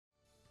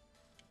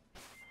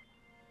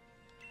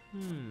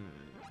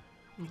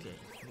Okay,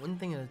 one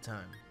thing at a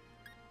time.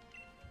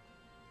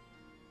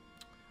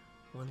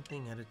 One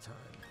thing at a time.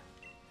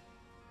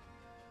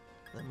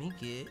 Let me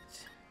get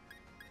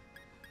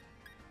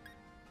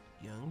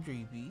young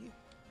Dreepy.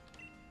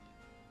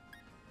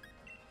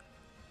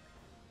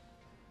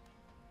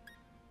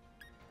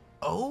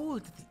 Oh,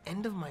 it's at the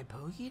end of my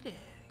Pokédex.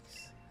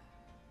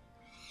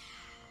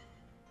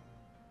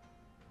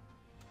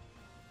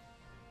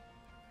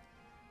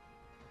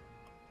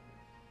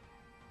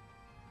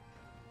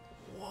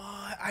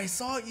 What? I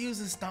saw it use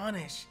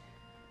Astonish.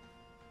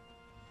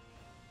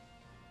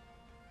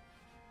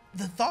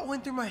 The thought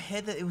went through my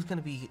head that it was going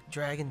to be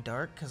Dragon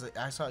Dark because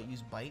I saw it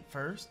use Bite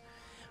first.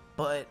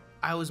 But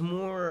I was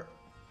more,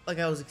 like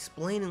I was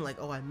explaining, like,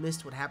 oh, I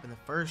missed what happened the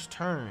first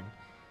turn.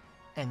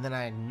 And then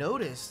I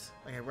noticed,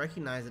 like I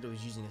recognized that it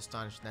was using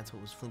Astonish, and that's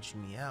what was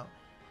flinching me out.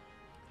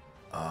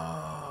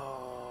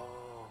 Oh,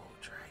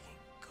 Dragon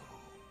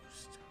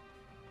Ghost.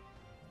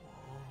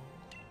 Whoa.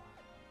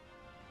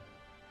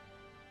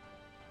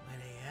 Where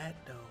they at,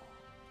 though?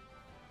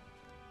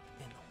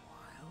 In the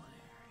wild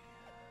area.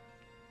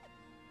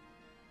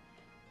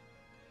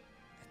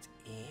 That's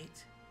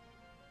it?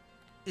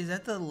 Is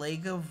that the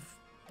Lake of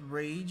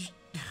Rage?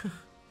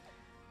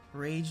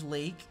 Rage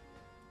Lake?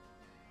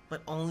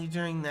 But only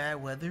during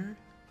that weather?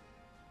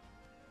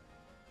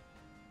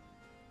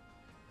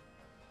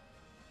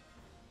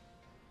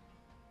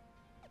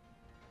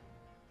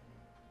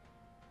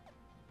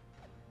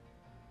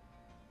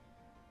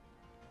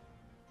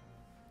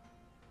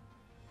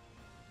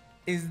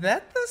 Is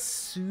that the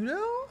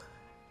pseudo?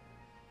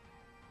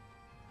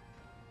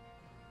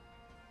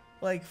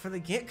 Like for the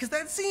game? Because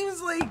that seems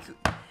like...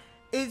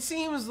 It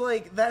seems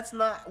like that's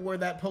not where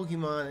that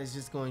Pokemon is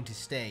just going to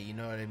stay, you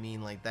know what I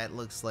mean? Like that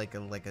looks like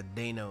a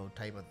Dano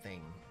type of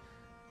thing.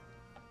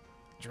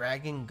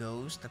 Dragon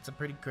Ghost, that's a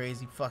pretty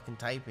crazy fucking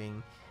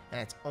typing.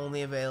 And it's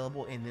only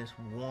available in this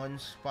one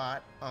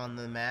spot on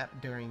the map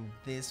during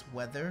this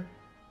weather.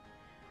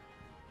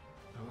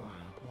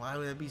 Why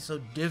would it be so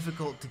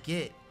difficult to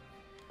get?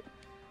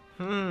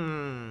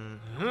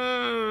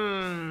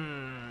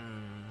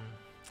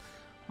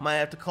 Might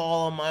have to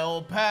call on my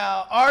old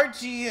pal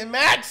Archie and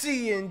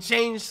Maxie and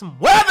change some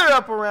weather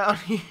up around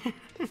here.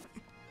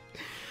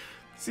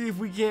 See if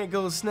we can't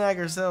go snag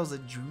ourselves a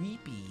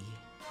Dreepy.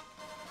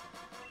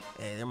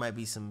 Hey, there might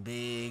be some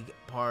big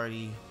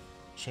party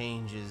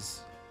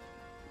changes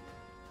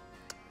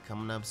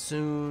coming up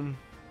soon.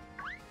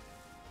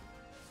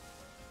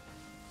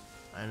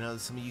 I know that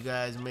some of you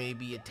guys may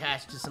be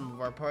attached to some of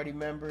our party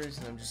members,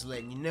 and I'm just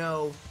letting you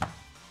know.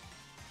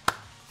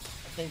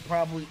 I think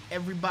probably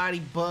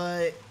everybody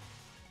but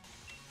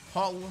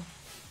Paula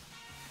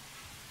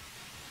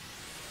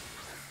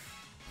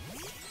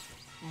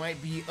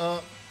might be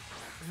up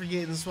for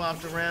getting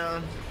swapped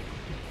around.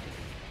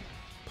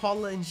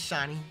 Paula and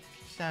Shani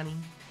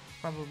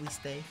probably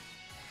stay.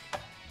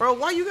 Bro,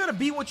 why you gotta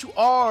be what you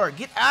are?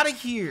 Get out of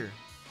here.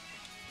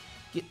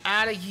 Get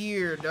out of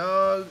here,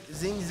 dog.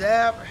 Zing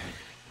zap.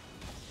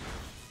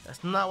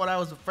 That's not what I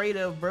was afraid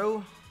of,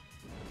 bro.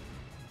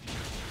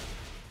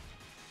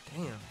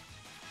 Damn.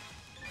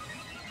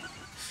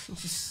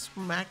 Just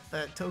smacked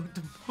that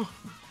Togedemaru.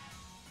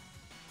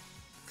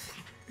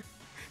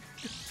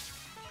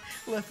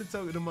 Left the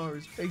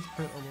Togedemaru's face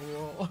print on the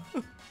wall.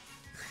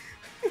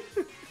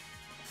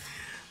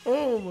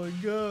 Oh my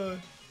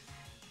god.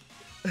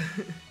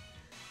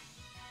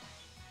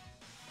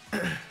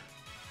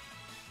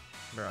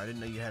 Bro, I didn't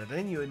know you had it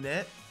in you,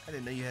 Annette. I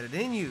didn't know you had it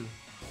in you.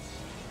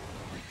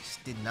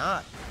 Just did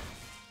not.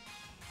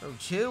 Bro,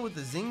 chill with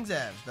the Zing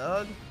Zaps,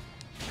 dog.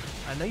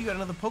 I know you got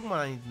another Pokemon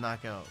I need to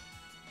knock out.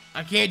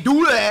 I can't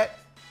do that.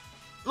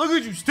 Look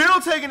at you, still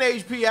taking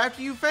HP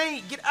after you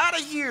faint. Get out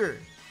of here.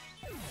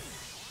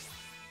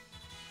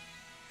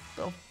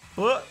 The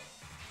fuck?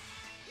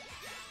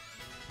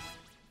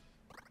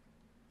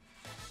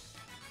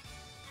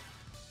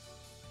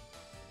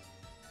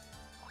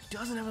 Oh, he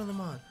doesn't have another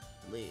Mon.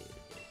 I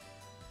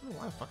don't know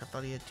why the fuck I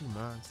thought he had two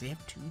Mons. Did he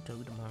have two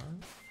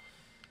Togedemaru?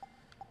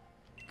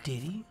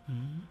 Did he?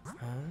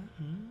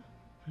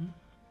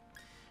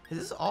 Is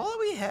this all that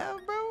we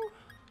have, bro?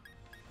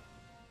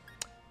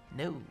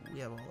 No,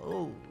 we have all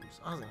those.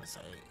 I was gonna say.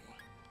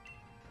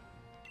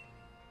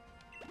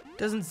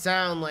 Doesn't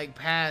sound like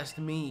past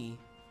me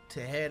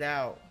to head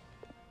out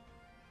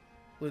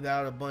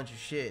without a bunch of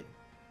shit.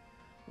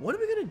 What are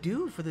we gonna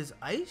do for this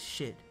ice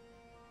shit?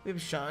 We have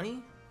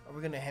Shani. Are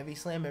we gonna heavy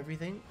slam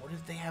everything? What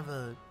if they have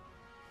a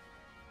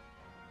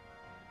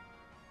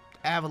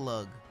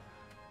Avalug?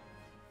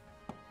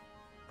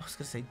 I was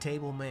gonna say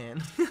Table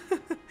Man.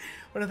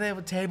 What if they have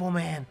a Table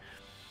Man?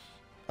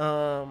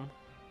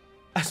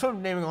 I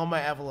started naming all my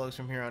Avalugs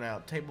from here on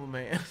out. Table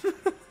Man.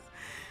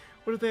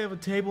 What if they have a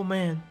Table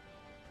Man?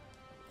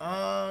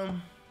 I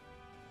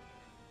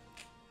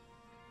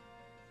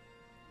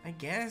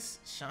guess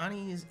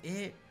Shani is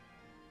it.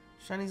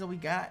 Shani's all we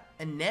got.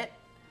 Annette,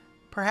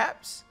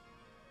 perhaps?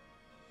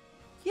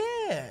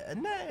 Yeah,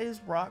 Annette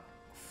is rock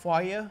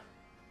fire.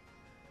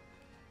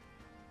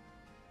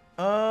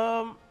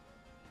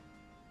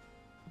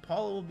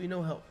 Paula will be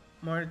no help.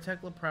 Marta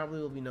probably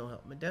will be no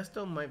help.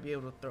 Modesto might be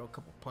able to throw a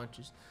couple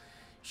punches.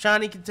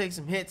 Shani can take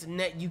some hits.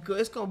 Annette, Yuko.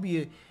 It's going to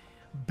be a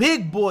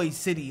big boy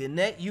city.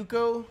 Annette,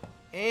 Yuko,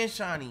 and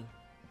Shani.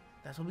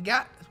 That's what we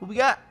got. That's what we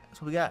got.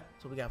 That's what we got.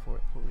 That's what we got for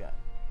it. That's what we got.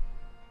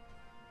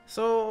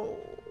 So,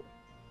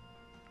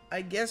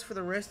 I guess for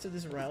the rest of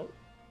this route,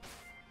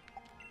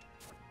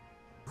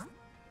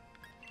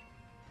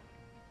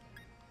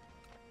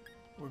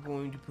 we're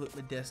going to put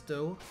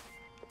Modesto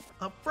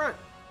up front.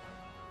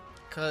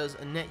 Because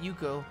Annette,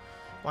 Yuko,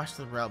 watch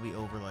the route be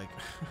over like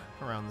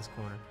around this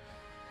corner.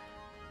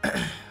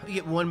 We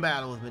get one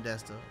battle with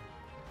Modesto.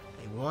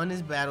 Okay, one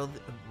is better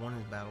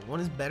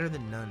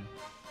than none.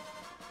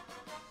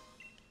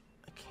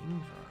 A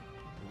Kingdra.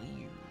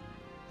 Weird.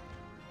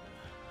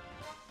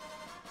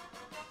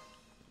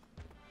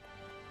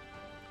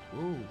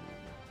 Ooh.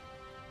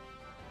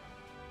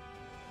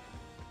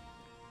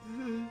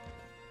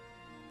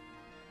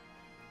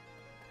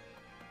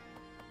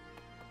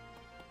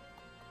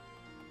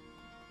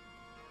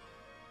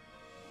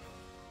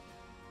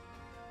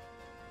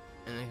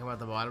 And then come out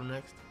the bottom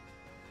next.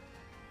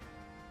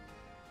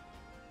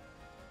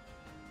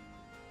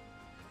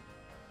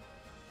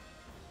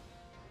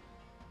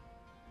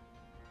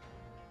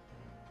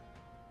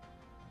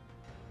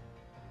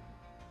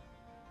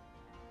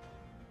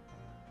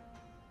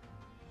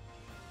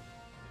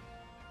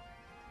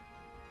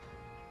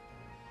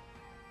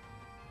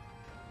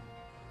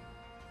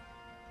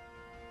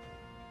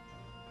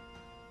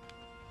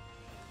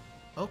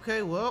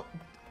 Okay, well,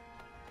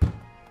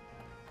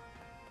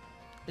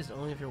 it's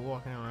only if you're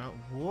walking around.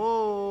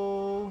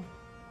 Whoa.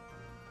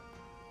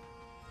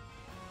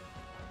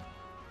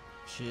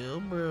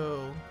 Chill,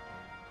 bro.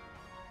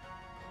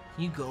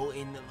 Can you go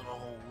in the little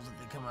holes that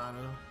they come out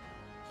of?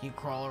 Can you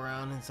crawl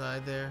around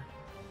inside there?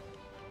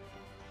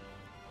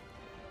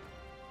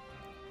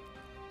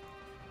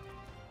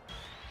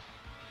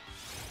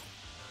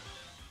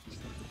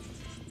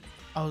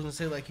 I was gonna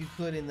say like you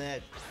could in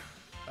that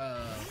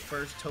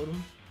first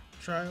totem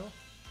trial.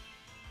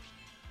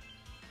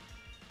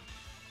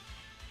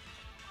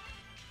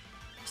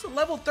 It's a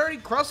level 30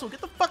 Crustle. Get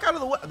the fuck out of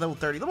the way. Level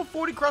 30. Level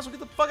 40 Crustle. Get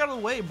the fuck out of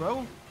the way,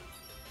 bro.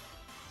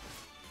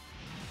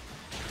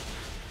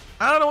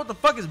 I don't know what the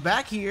fuck is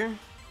back here.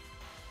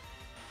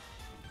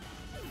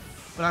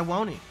 But I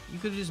want it. You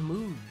could have just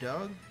moved,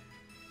 dog.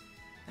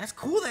 That's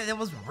cool that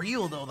was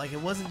real, though. Like,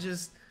 it wasn't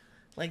just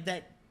like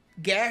that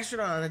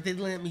Gastrodon that they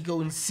let me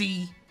go and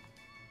see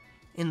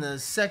in the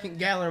second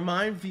Galar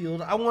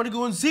minefield. I want to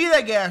go and see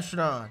that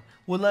Gastrodon.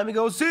 Wouldn't let me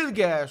go see the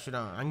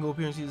Gastrodon. I can go up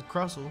here and see the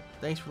Crustle.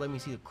 Thanks for letting me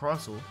see the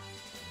Crustle.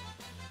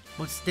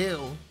 But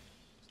still,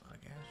 it's not a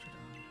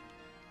Gastrodon.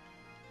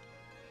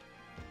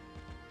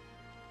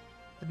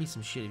 That'd be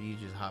some shit if you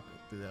just hop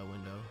through that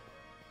window.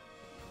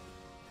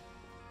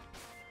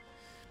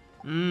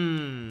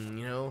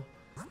 You know,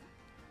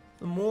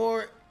 the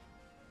more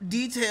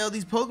detailed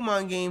these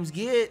Pokemon games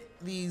get,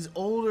 these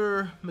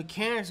older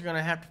mechanics are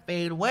gonna have to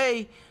fade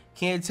away.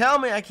 Can't tell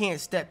me I can't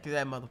step through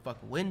that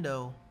motherfucking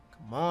window.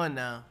 Come on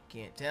now.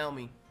 Can't tell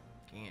me.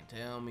 Can't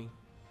tell me.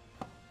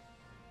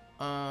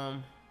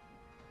 Never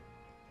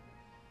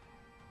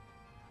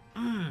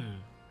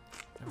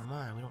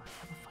mind. We don't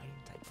have a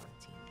fighting type on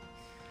the team.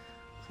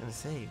 I was gonna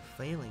say,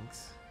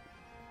 failings.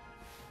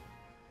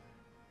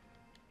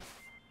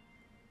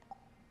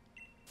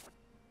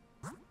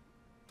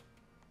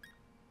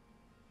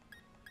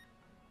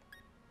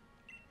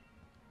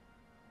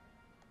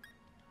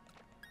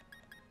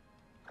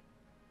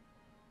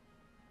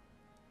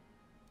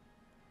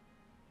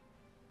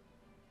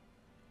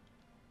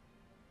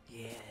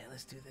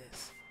 Let's do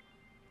this.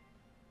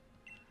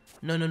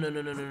 No.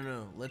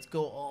 Let's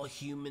go all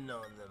human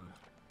on them.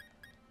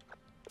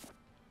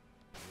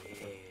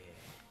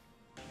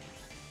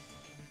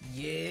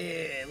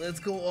 Yeah, let's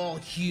go all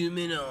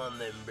human on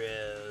them,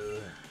 bro.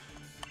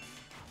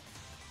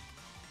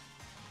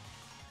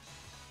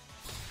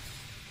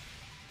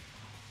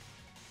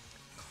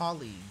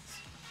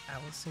 Colleagues,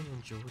 Allison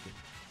and Jordan.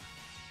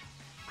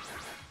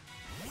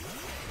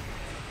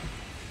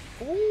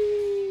 Ooh.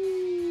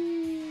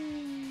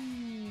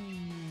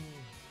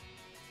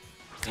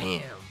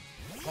 Damn.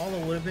 Paula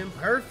would have been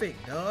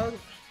perfect, dog.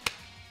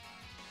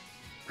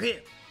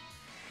 Rip.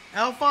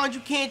 Alphonse,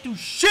 you can't do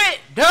shit,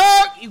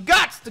 dog. You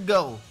gots to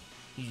go.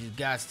 You just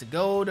gots to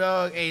go,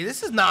 dog. Hey,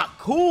 this is not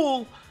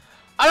cool.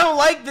 I don't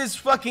like this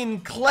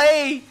fucking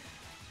clay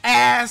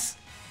ass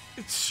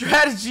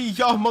strategy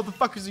y'all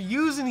motherfuckers are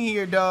using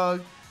here,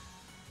 dog.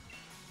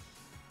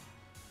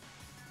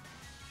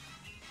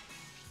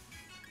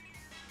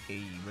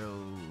 Hey, bro.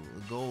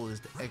 The goal is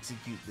to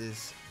execute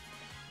this.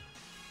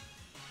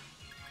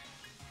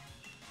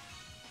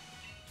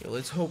 Yo,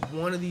 let's hope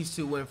one of these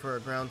two went for a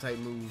ground type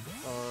move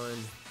on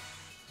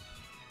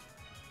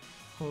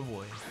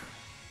Homeboy.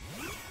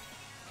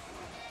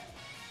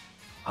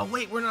 Oh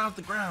wait, we're not off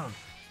the ground.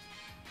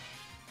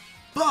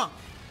 Fuck!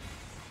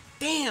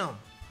 Damn!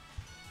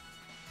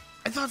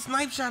 I thought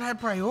Snipe Shot had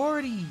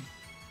priority.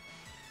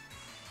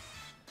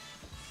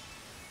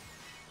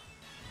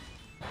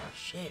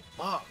 shit,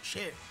 fuck,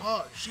 shit,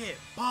 fuck, shit,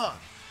 fuck.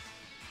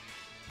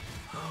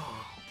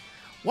 Oh.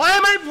 Why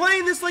am I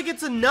playing this like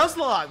it's a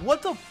Nuzlocke?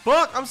 What the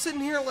fuck? I'm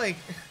sitting here like,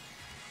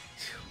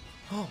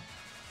 oh,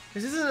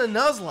 this isn't a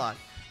Nuzlocke.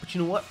 But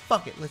you know what?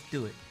 Fuck it. Let's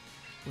do it.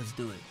 Let's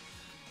do it.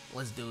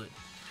 Let's do it.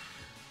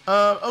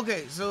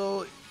 Okay,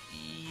 so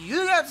you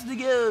got to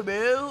go,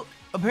 bro.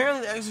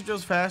 Apparently the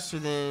Excadrill's faster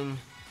than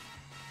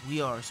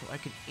we are, so I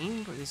could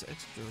aim for this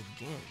Excadrill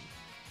again.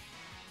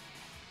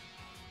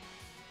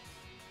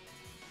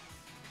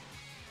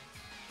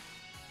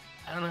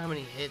 I don't know how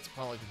many hits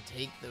Paula can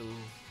take, though.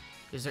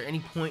 Is there any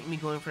point in me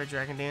going for a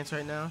Dragon Dance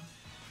right now?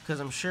 Because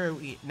I'm sure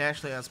we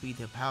naturally outspeed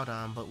the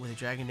Powdon, but with a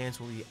Dragon Dance,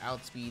 will we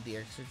outspeed the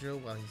Excadrill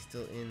while he's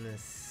still in the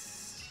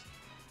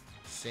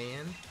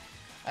sand?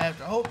 I have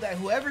to hope that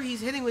whoever he's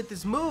hitting with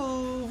this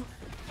move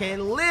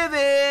can live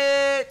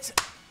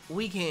it.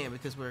 We can,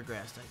 because we're a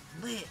grass type.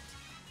 Lit.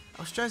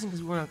 I was stressing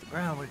because we weren't off the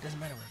ground, but it doesn't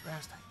matter, we're a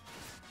grass type.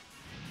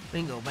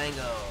 Bingo,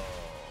 bango.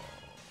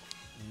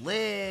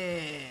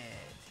 Lit.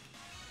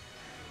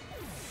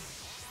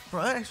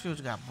 Bro, that Excadrill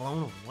just got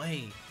blown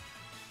away.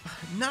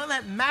 None of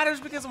that matters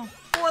because I'm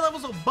 4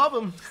 levels above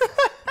him.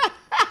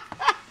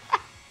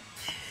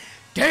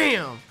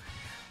 Damn.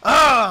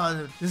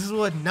 Oh, this is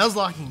what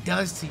Nuzlocking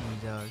does to you,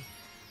 dog.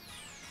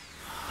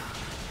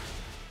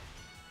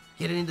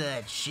 Get into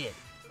that shit.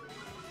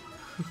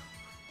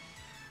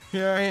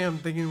 Here I am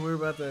thinking we're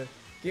about to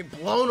get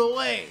blown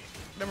away.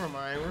 Never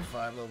mind, we're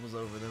 5 levels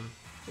over them.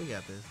 We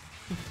got this.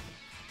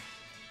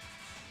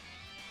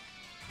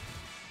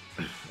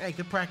 Hey,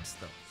 good practice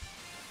though.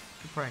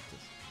 Good practice.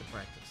 Good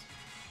practice.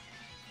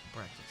 Good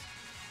practice.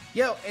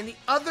 Yo, and the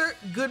other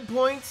good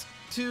points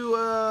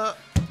to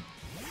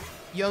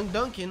young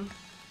Duncan,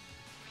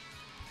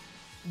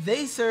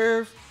 they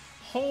serve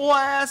whole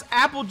ass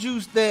apple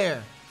juice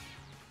there.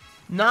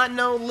 Not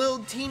no little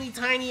teeny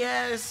tiny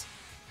ass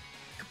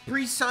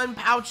Capri Sun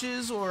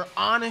pouches or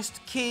Honest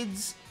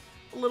Kids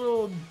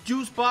little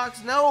juice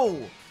box.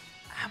 No,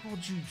 apple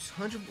juice,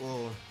 100.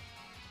 Well,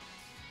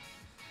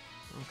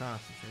 I'm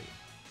concentrating,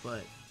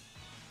 but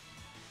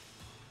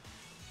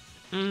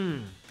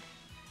you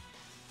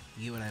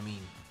get what I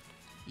mean.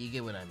 You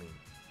get what I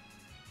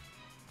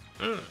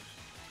mean.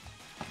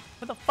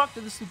 Where the fuck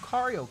did this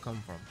Lucario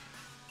come from?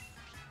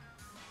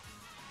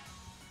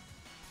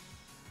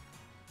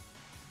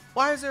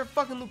 Why is there a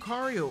fucking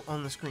Lucario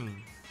on the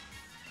screen?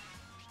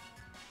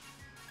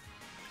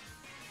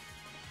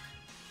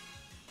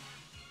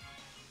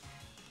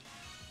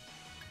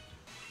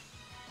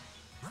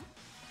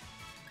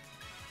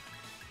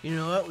 You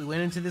know what? We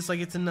went into this like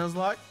it's a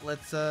Nuzlocke.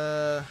 Let's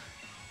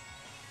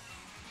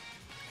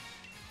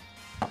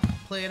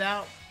play it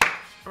out.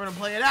 We're gonna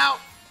play it out.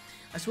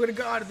 I swear to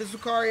God, if this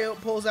Lucario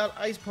pulls out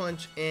Ice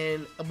Punch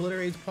and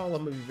obliterates Paula,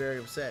 I'm gonna be very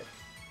upset.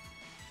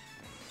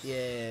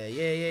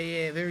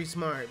 Yeah. Very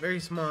smart. Very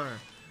smart.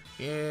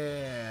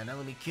 Yeah. Now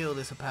let me kill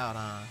this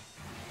Powdon.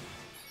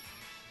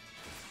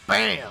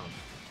 Bam!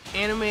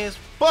 Anime as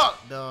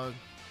fuck, dog.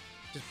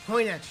 Just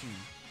point at you.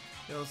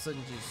 And all of a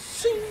sudden just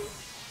sing.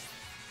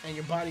 And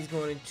your body's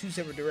going in 2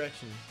 separate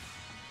directions.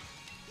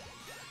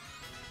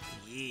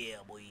 Yeah,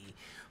 boy.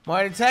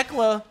 Marty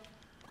Tekla.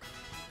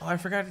 Oh, I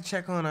forgot to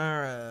check on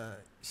our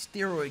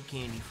steroid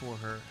candy for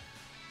her.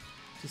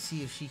 To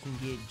see if she can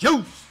get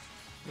juiced.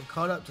 And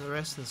caught up to the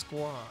rest of the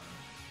squad.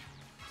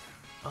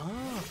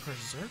 Oh,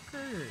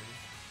 Berserker.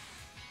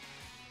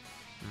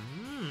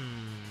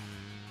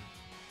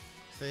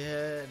 So they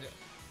had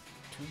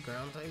 2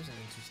 ground types and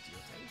then 2 steel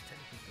types.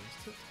 Technically, those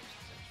steel types.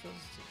 I suppose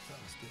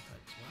it's steel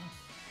types as well.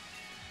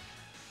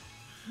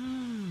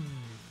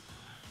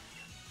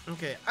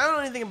 Okay, I don't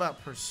know anything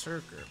about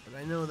Berserker, but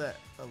I know that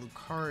a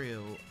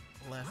Lucario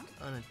left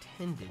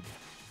unattended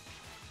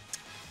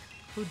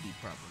could be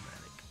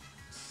problematic.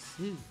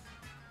 So,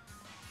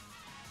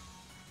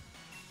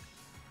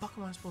 what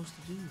am I supposed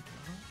to do,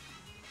 bro?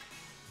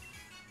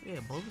 Yeah,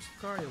 blow this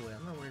Lucario away.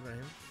 I'm not worried about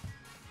him.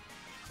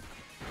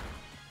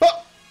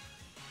 Oh!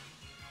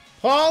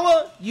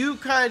 Paula, you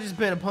kind of just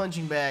been a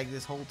punching bag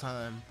this whole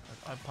time.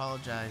 I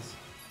apologize.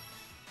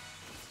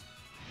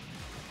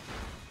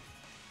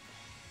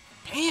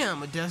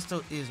 Damn,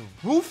 Modesto is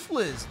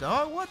ruthless,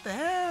 dog. What the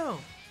hell?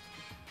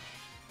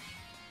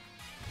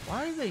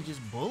 Why are they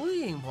just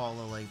bullying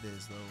Paula like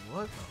this, though?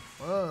 What the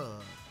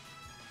fuck?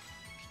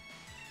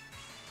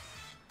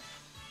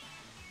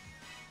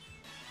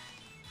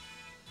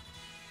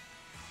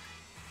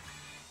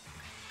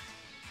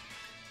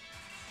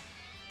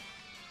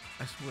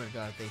 I swear to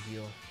God, they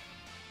heal.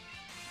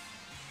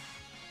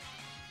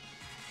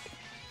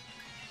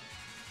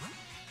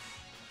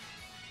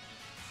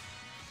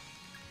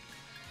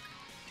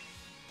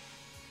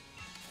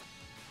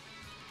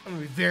 I'm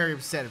gonna be very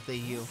upset if they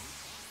heal.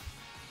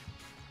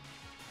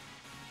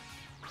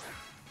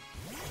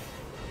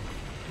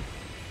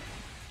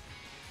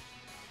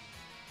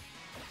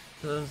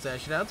 So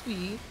dash it out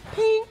speed.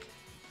 Pink.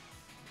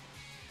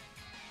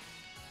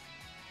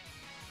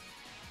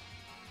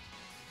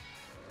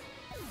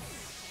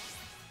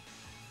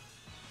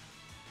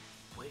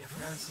 Wait, I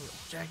forgot this little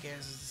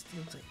jackass is the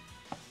steel type.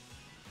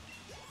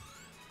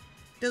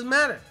 Doesn't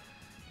matter.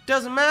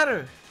 Doesn't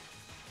matter.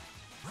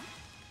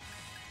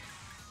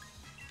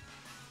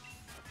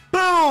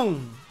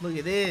 Boom! Look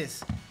at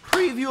this.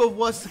 Preview of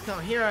what's to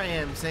come. Here I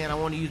am saying I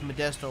want to use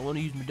Modesto. I want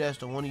to use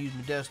Modesto. I want to use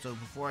Modesto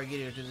before I get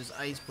here to this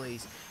ice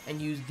place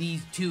and use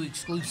these two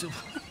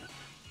exclusively.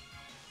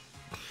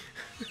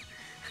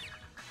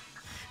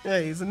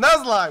 Hey, it's a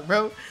Nuzlocke,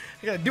 bro.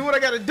 I gotta do what I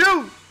gotta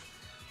do.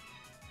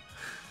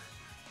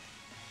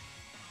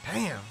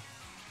 Damn.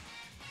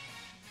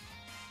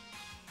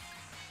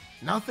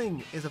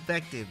 Nothing is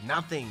effective.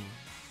 Nothing.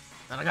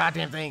 Not a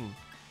goddamn thing.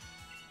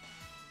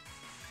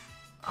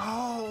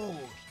 Oh,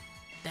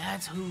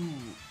 that's who.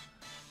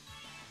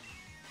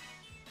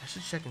 I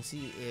should check and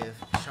see if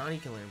Shawnee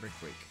can learn Brick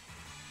Break.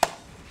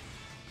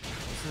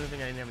 That's another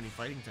thing, I didn't have any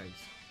fighting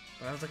types.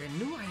 But I was like, I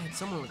knew I had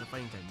someone with a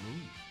fighting type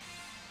move.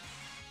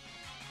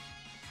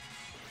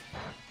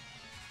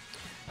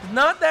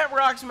 Not that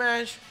Rock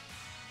Smash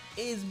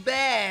is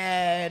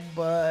bad,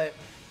 but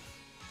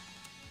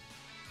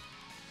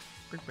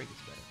Brick Break is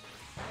better.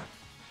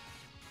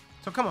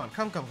 So come on,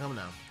 come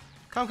now.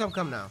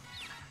 Come now.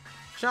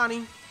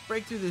 Shawnee,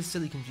 break through this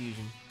silly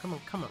confusion. Come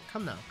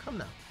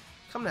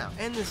now.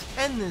 End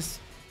this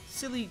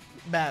silly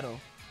battle.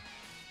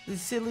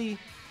 This silly,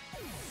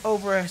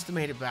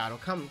 overestimated battle.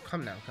 Come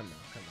now.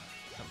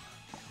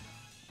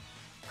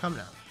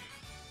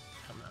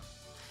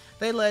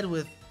 They led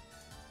with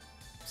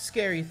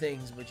scary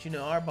things, but you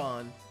know, our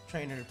bond,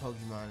 trainer to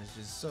Pokemon, is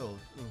just so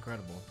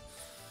incredible.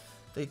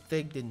 They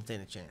didn't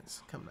stand a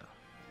chance. Come now.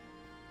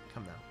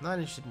 Not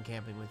interested in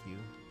camping with you.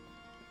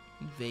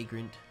 You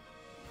vagrant.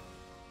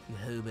 You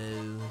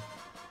hobo.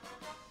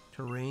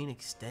 Terrain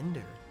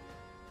extender.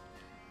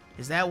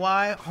 Is that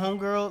why,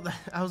 homegirl?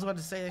 I was about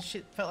to say that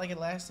shit felt like it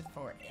lasted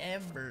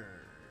forever.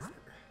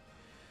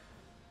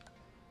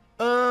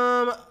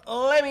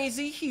 Let me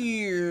see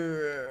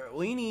here.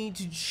 We need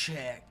to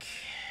check.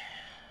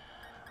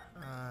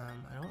 I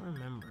don't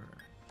remember.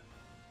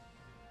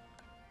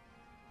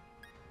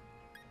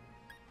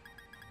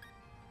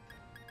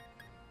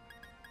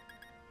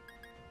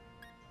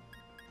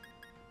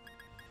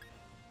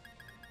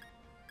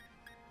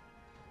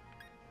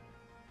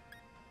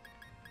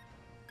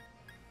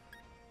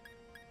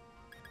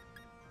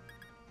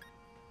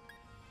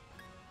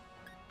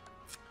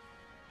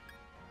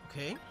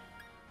 Okay.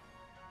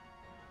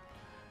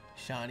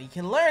 Shawnee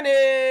can learn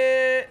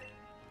it.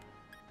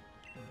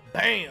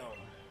 Bam.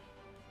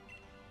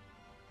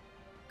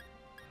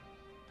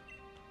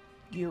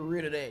 Get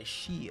rid of that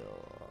shield.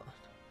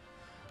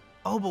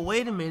 Oh, but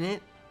wait a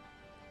minute.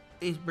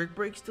 Is Brick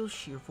Break still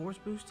sheer force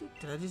boosted?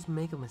 Did I just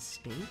make a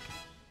mistake?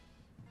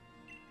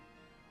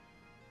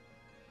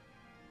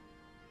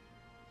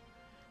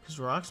 Because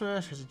Rock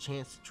Smash has a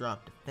chance to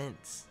drop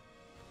defense.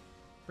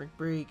 Brick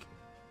Break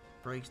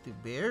breaks through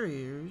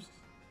barriers.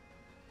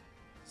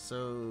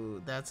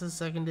 So that's a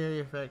secondary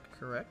effect,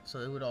 correct? So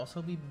it would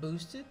also be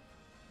boosted.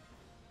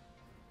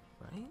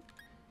 Right?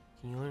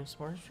 Can you learn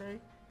Smart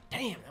Strike?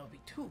 Damn, that would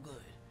be too good.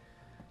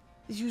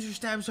 This user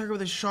stab striker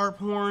with a sharp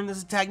horn.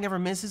 This attack never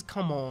misses.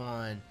 Come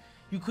on.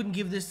 You couldn't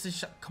give this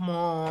to come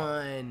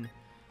on.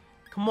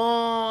 Come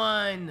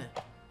on.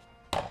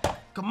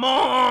 Come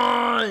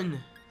on.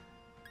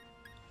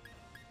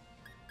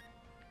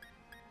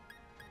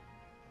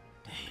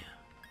 Damn.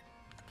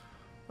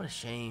 What a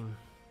shame.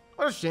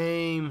 What a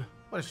shame.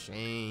 What a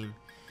shame.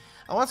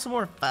 I want some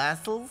more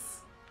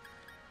fossils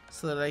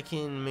so that I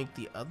can make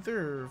the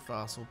other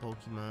fossil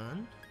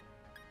Pokemon.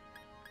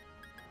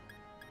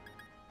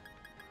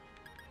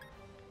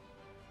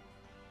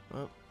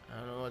 Well, I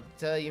don't know what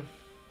to tell you.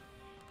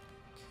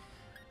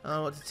 I don't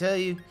know what to tell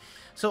you.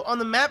 So on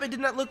the map, it did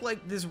not look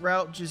like this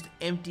route just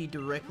emptied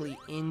directly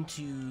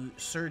into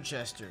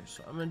Surchester.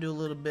 So I'm going to do a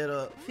little bit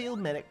of field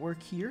medic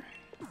work here.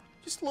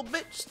 Just a little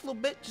bit, just a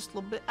little bit, just a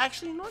little bit.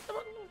 Actually, you know what?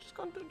 I'm just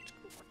going to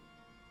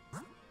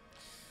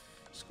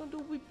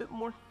do a wee bit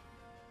more.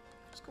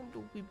 Just going to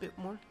do a wee bit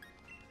more.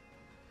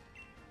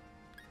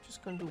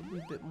 Just going to do a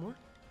wee bit more.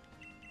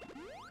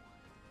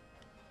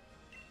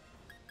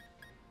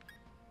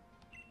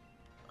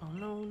 Oh,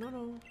 no.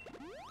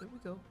 There we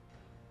go.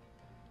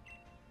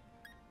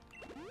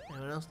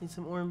 Anyone else need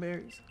some orange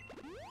berries?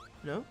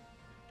 No?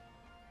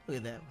 Look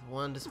at that.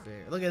 One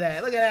despair. Look at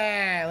that. Look at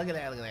that. Look at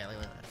that. Look at that. Look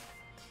at that.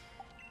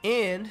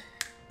 And,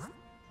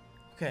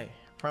 okay.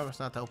 Promise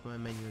not to open my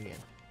menu again.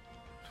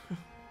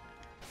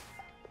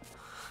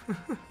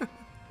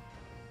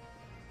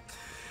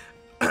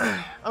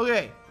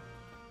 Okay.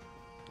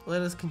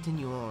 Let us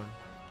continue on.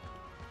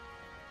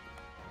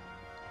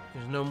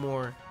 There's no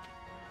more.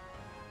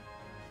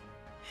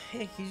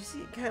 Hey, can you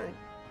see it kind of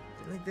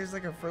like there's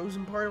like a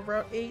frozen part of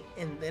Route 8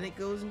 and then it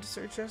goes into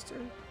Surchester?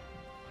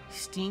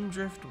 Steam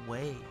Drift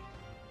Way.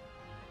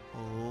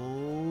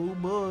 Oh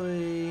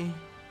boy.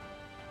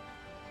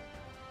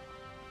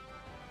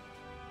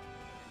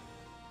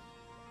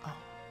 Oh,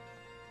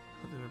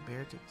 there were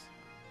bear ticks.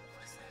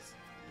 What is this?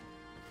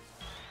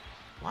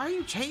 Why are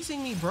you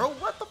chasing me, bro?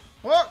 What the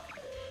fuck?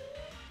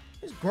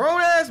 This grown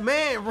ass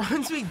man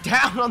runs me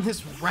down on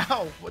this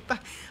route. What the? I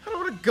don't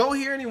want to go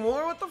here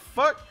anymore. What the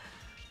fuck?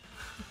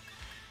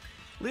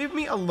 Leave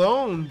me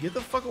alone. Get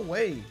the fuck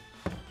away.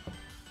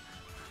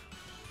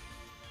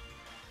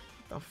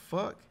 What the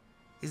fuck?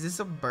 Is this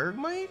a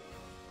Bergmite?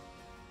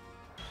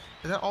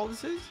 Is that all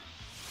this is?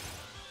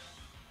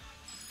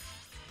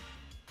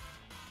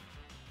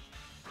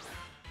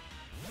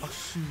 A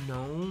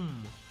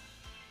Gnome.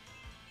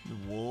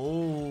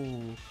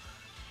 Whoa.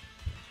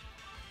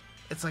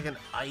 It's like an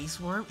ice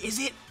worm. Is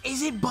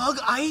it bug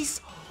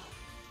ice?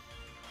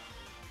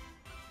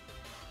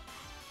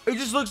 It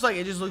just looks like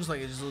it.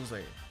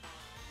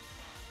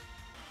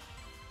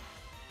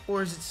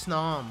 Or is it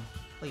Snom?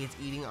 Like it's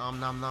eating nom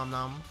nom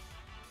nom.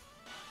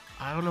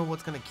 I don't know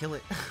what's gonna kill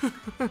it.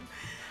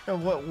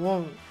 And what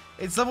won't.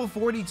 It's level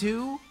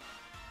 42.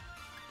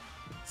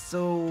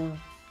 So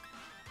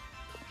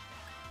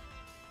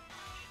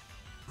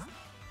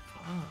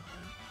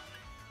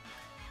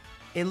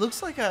it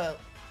looks like a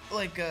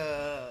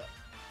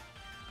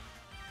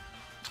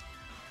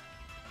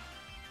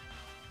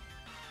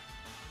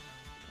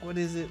what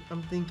is it?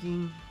 I'm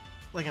thinking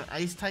like an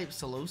ice type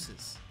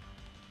Solosis.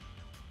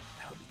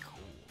 That would be cool.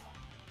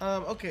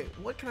 Okay,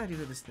 what can I do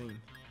to this thing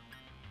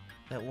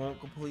that won't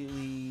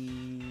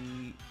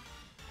completely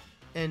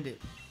end it?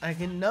 I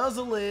can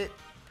nuzzle it.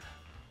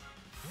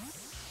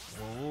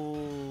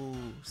 Whoa.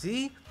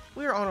 See?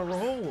 We're on a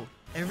roll.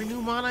 Every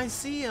new mon I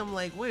see, I'm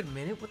like, wait a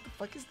minute, what the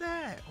fuck is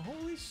that?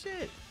 Holy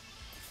shit.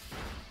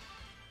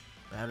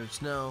 Powdered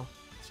snow.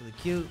 It's really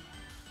cute.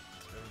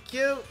 It's really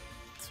cute.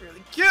 It's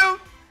really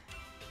cute.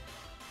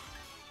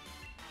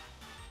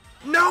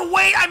 No,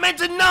 wait, I meant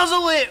to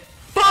nuzzle it.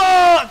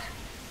 Fuck!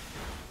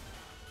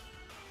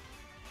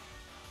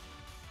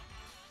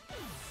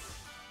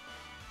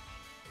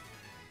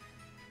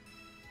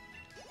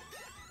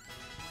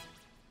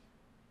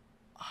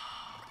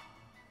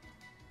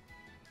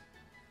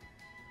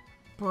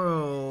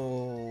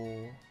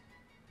 Bro.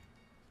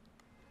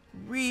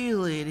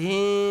 Reel it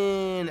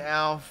in,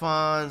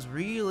 Alphonse.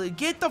 Reel it.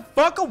 Get the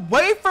fuck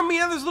away from me.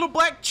 There's little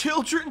black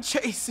children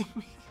chasing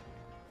me.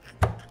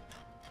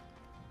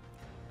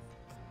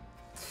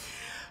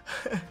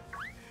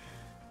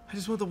 I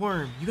just want the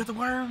worm. You got the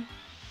worm?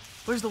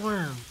 Where's the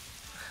worm?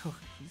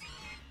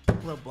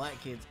 Little black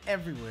kids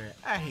everywhere.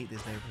 I hate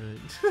this neighborhood.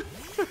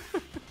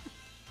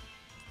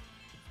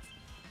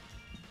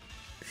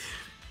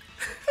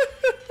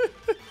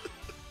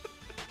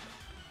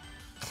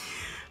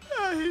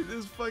 I hate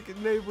this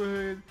fucking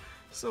neighborhood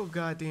so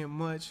goddamn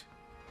much.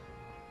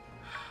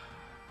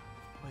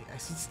 Wait, I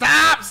see.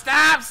 Stop!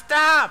 Stop!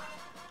 Stop!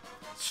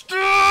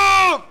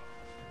 Stop!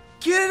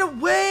 Get it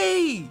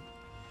away!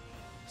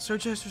 Sir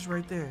Chester's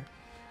right there.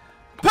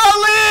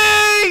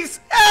 Police!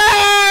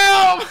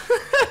 Help!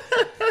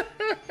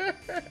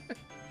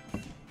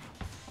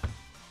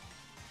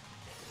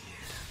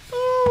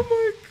 Oh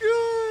my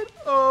god!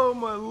 Oh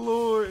my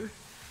lord!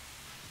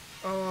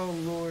 Oh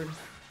lord!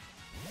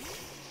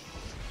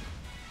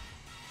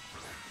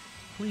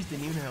 Please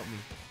didn't even help me.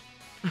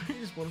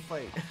 You just want to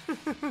fight.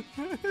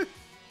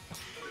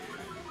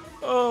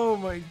 Oh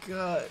my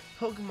god.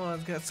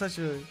 Pokemon's got such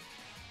a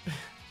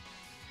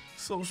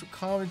social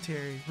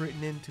commentary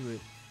written into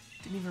it.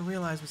 Didn't even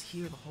realize it was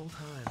here the whole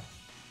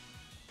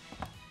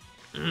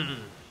time.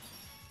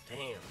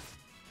 Damn.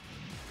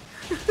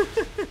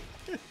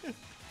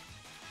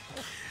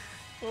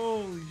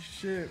 Holy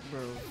shit,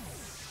 bro.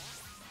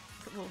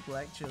 Little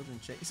black children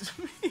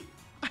chasing me.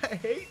 I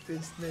hate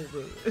this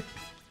neighborhood.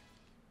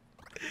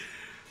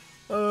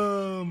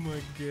 Oh my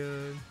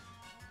god.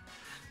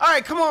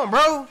 Alright, come on,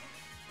 bro.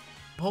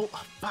 Oh,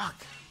 fuck.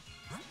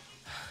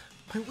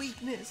 My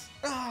weakness.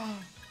 Oh.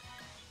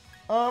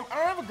 I don't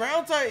have a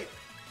ground type.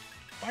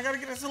 I gotta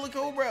get a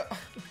Silicobra.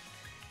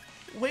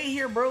 Wait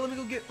here, bro. Let me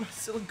go get my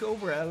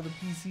Silicobra out of the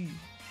PC.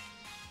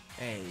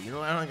 Hey, you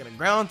know, I don't get a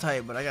ground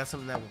type, but I got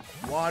something that will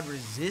quad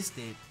resist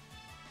it.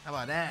 How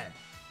about that?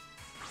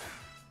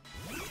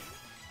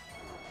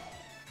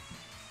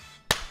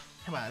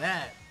 How about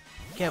that?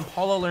 Can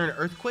Paulo learn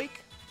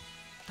Earthquake?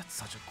 That's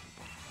such a cool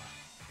Pokemon.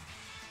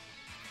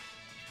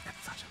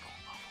 That's such a cool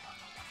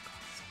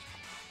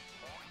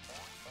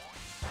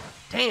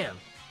Pokemon. Damn,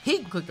 he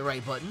can click the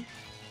right button.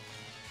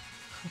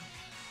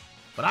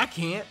 But I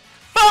can't.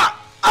 Fuck!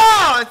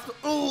 Oh,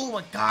 oh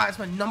my god, it's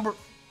my number.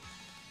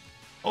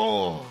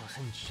 Oh,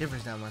 sending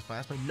shivers down my spine.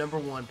 That's my number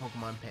one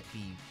Pokemon pet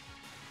peeve.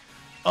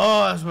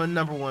 Oh, that's my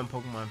number one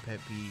Pokemon pet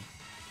peeve.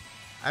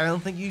 I don't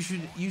think you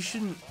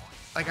shouldn't,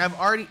 like, I've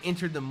already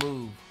entered the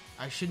move.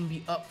 I shouldn't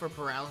be up for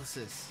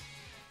paralysis.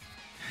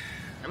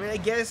 I mean, I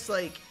guess,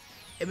 like,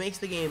 it makes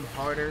the game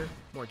harder,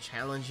 more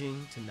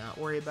challenging to not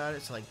worry about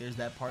it. So, like, there's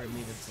that part of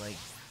me that's like,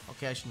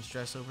 okay, I shouldn't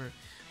stress over it.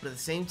 But at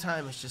the same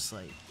time, it's just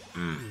like,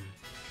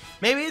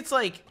 maybe it's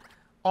like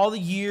all the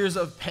years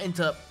of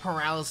pent-up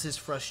paralysis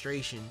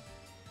frustration.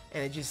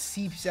 And it just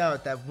seeps out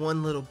at that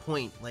one little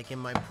point, like in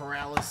my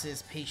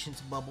paralysis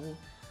patience bubble.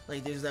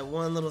 Like, there's that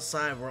one little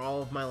side where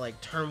all of my,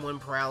 like, turn 1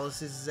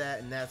 paralysis is at,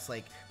 and that's,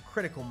 like,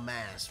 critical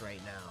mass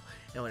right now.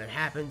 And when it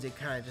happens, it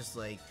kind of just,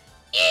 like,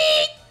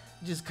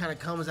 just kind of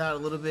comes out a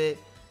little bit.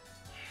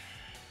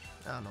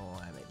 I don't know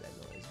why I made that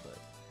noise, but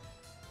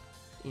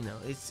You know,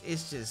 it's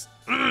just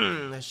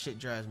that shit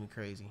drives me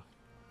crazy.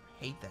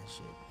 Hate that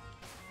shit.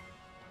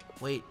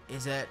 Wait,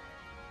 is that?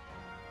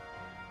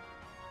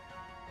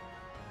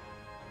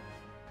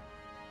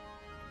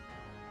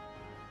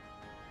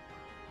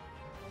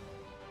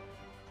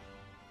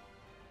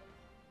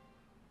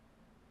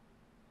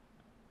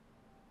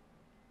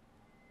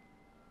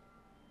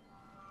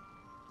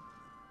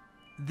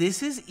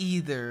 This is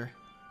either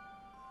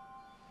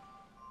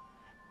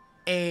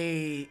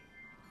a...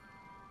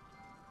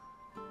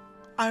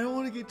 I don't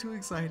want to get too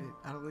excited.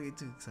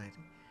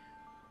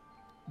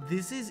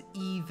 This is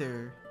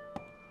either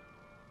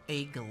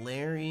a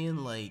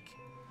Galarian, like,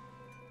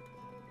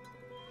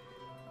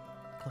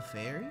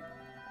 Clefairy?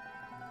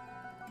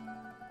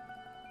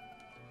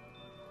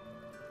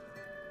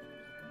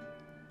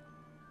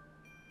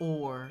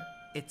 Or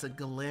it's a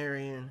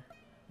Galarian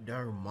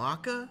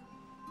darumaka?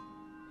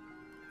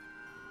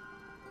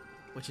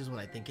 Which is what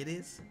I think it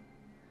is.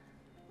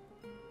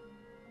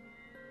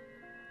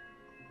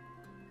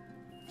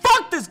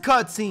 Fuck this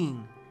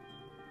cutscene!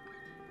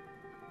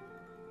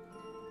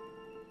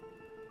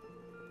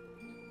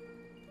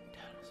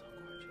 Damn, it's so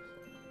gorgeous.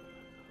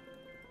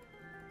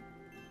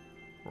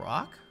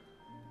 Rock?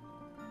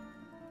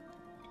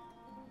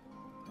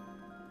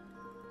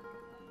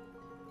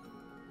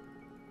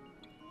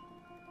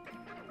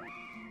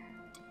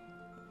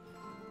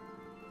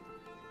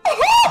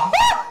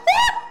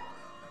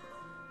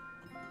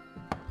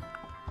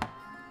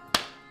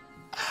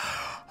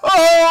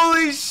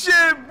 Holy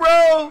shit,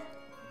 bro!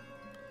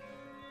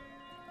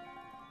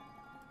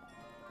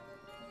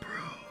 Bro,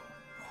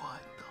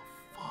 what the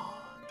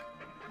fuck?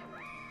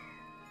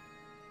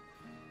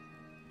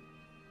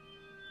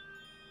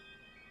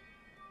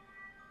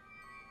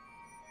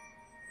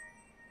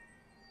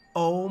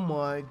 Oh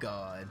my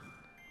god.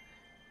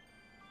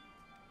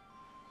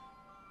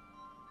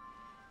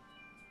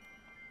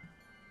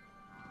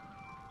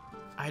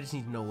 I just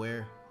need to know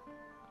where.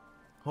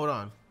 Hold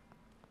on.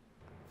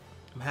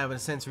 I'm having a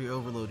sensory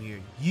overload here.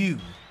 You!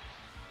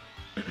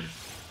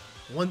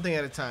 One thing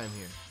at a time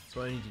here. That's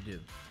what I need to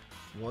do.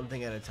 One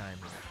thing at a time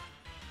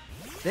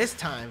here. This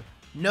time,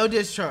 no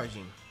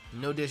discharging.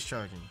 No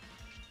discharging.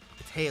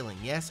 It's hailing.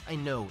 Yes, I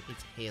know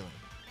it's hailing.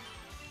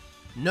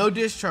 No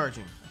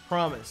discharging. I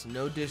promise.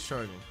 No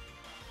discharging.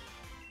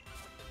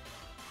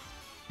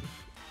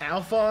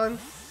 Alphon,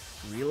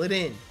 reel it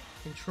in.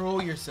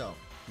 Control yourself.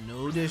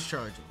 No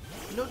discharging.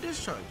 No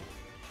discharging.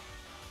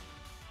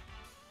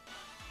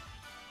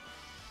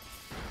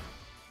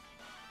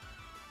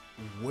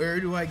 Where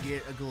do I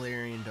get a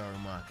Galarian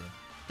darumaka?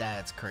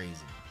 That's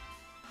crazy.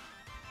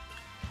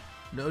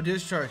 No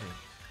discharging.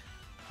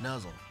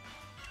 Nuzzle.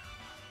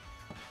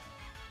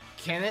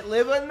 Can it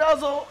live a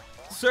nuzzle?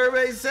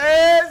 Survey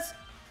says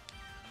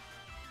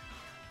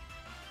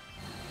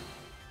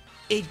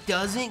it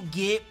doesn't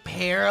get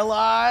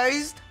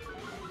paralyzed.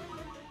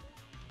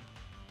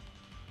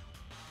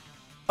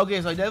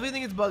 Okay, so I definitely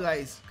think it's Bug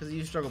Ice because I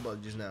used Struggle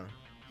Bug just now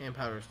and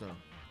Powder Stone.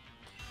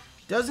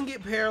 Doesn't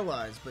get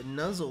paralyzed, but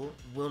Nuzzle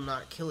will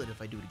not kill it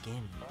if I do it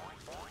again.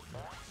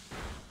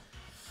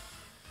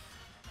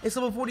 It's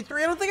level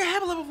 43. I don't think I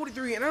have a level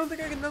 43, and I don't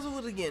think I can Nuzzle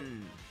it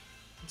again.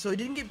 So it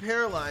didn't get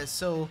paralyzed,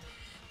 so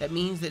that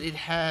means that it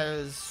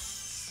has...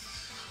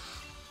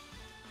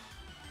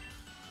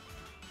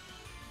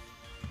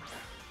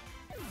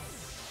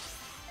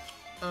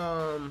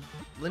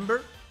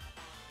 Limber?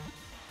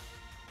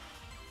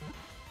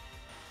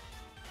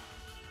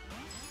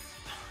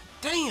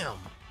 Damn!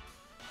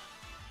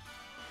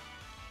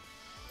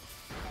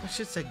 It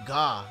should say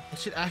Ga. It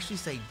should actually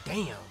say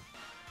damn.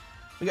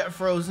 We got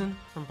Frozen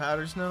from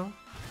Powder Snow.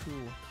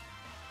 Cool.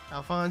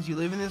 Alphonse, you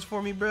living this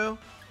for me, bro?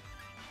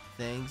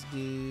 Thanks,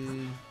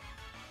 dude.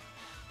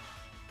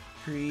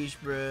 Preach,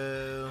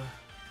 bro.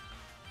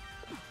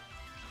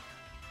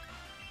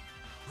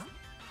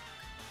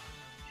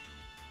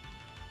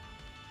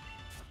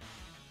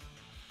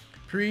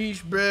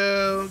 Preach,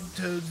 bro.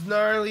 Toad's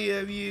gnarly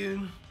of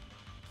you.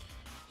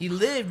 He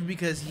lived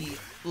because he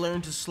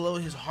learned to slow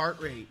his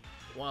heart rate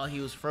while he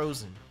was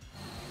frozen,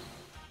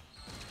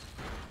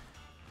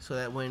 so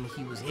that when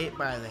he was hit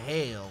by the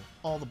hail,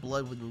 all the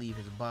blood wouldn't leave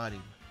his body.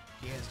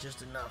 He has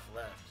just enough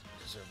left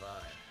to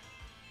survive.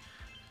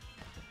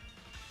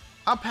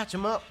 I'll patch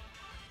him up.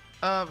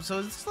 So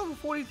is this level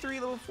 43,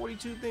 level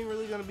 42 thing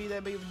really gonna be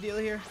that big of a deal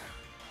here?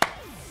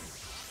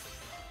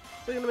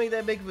 We're gonna make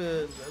that big of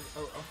a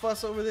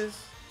fuss over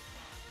this?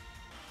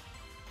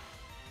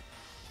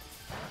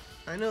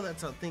 I know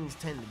that's how things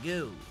tend to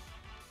go.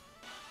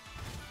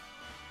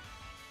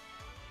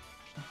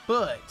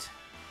 But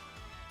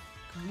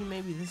could we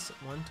maybe this at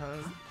one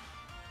time?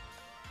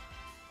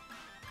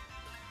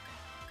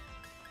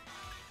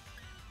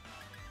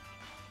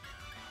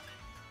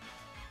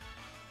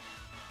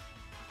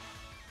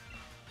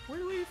 Where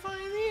do we find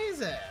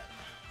these at?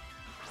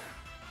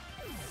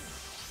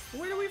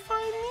 Where do we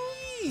find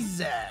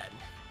these at?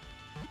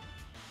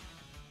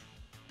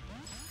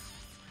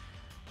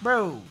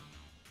 Bro.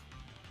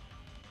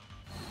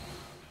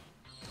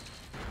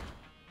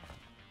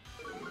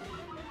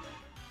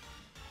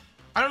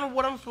 I don't know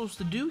what I'm supposed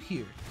to do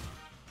here.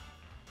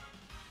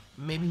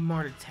 Maybe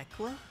Marta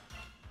Tekla?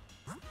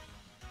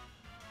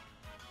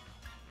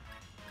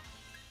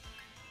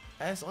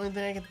 That's the only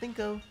thing I can think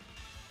of.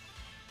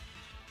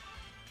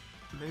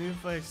 Maybe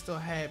if I still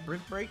had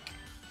Brick Break.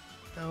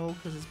 No,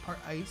 because it's part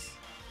ice.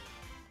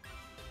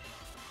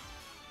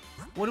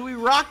 What are we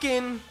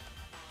rocking?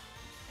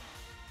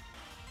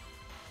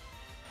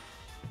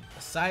 A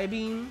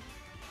Psybeam.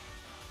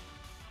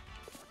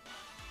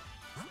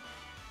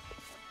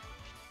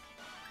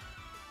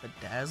 A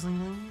Dazzling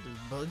Gleam? Does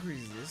Bug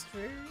resist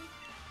Fairy?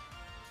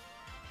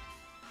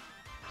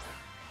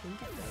 I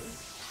think it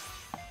does.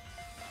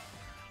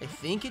 I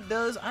think it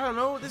does. I don't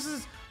know. This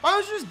is... Why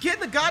don't you just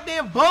get the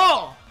goddamn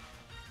ball?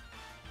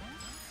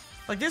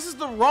 Like, this is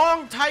the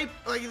wrong type.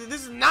 Like,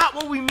 this is not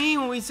what we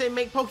mean when we say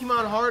make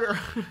Pokemon harder.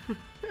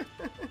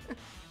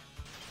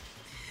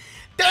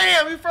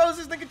 Damn, we froze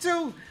this nigga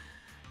too.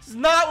 This is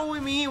not what we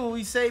mean when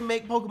we say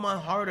make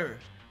Pokemon harder.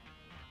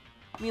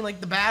 I mean, like,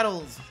 the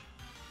battles.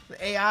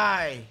 The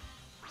AI.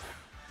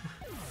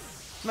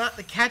 Not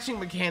the catching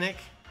mechanic.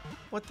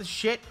 What the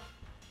shit?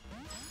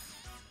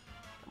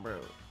 Bro.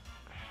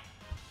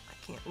 I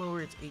can't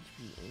lower its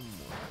HP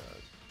anymore,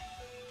 dog.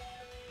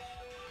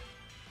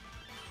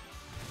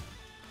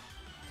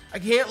 I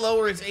can't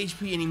lower its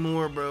HP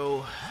anymore,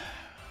 bro.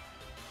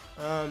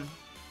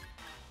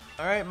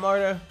 Alright,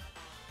 Marta.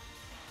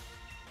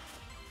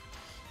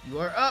 You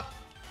are up.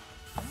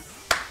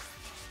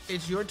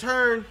 It's your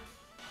turn.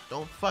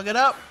 Don't fuck it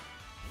up.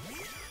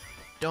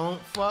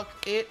 Don't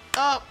fuck it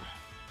up.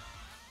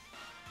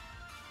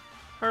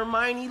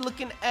 Hermione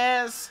looking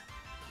ass.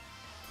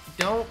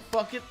 Don't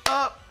fuck it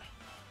up.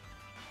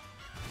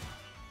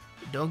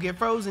 Don't get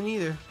frozen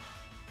either.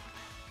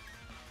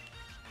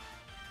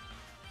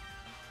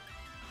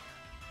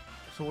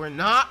 So we're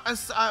not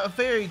a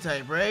fairy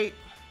type, right?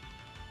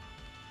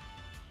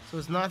 So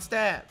it's not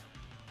stab.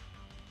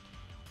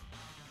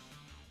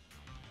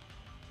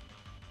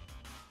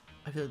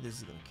 I feel like this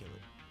is gonna kill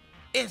it.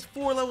 It's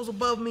 4 levels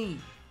above me.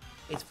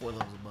 It's 4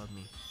 levels above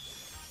me.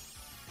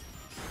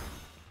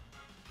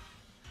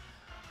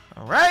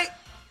 All right.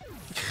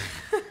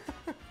 I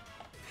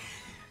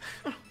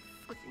don't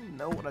fucking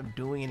know what I'm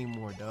doing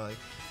anymore, dog.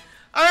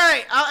 All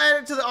right, I'll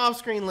add it to the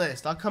off-screen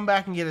list. I'll come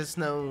back and get a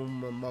snow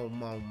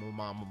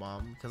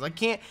mom because I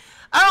can't.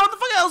 I don't know what the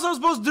fuck else I'm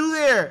supposed to do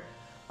there.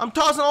 I'm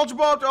tossing Ultra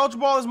Ball after Ultra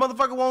Ball. This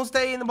motherfucker won't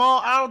stay in the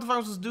ball. I don't know what the fuck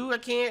I'm supposed to do. I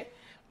can't.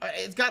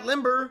 It's got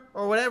Limber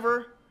or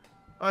whatever.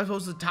 Am I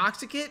supposed to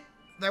Toxic it?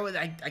 That was.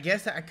 I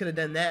guess I could have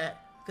done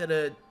that. Could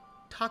have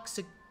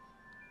Toxic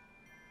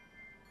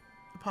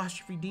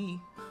apostrophe D.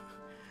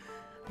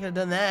 I could have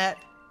done that.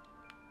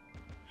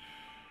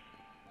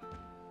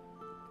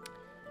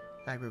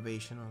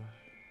 Aggravation.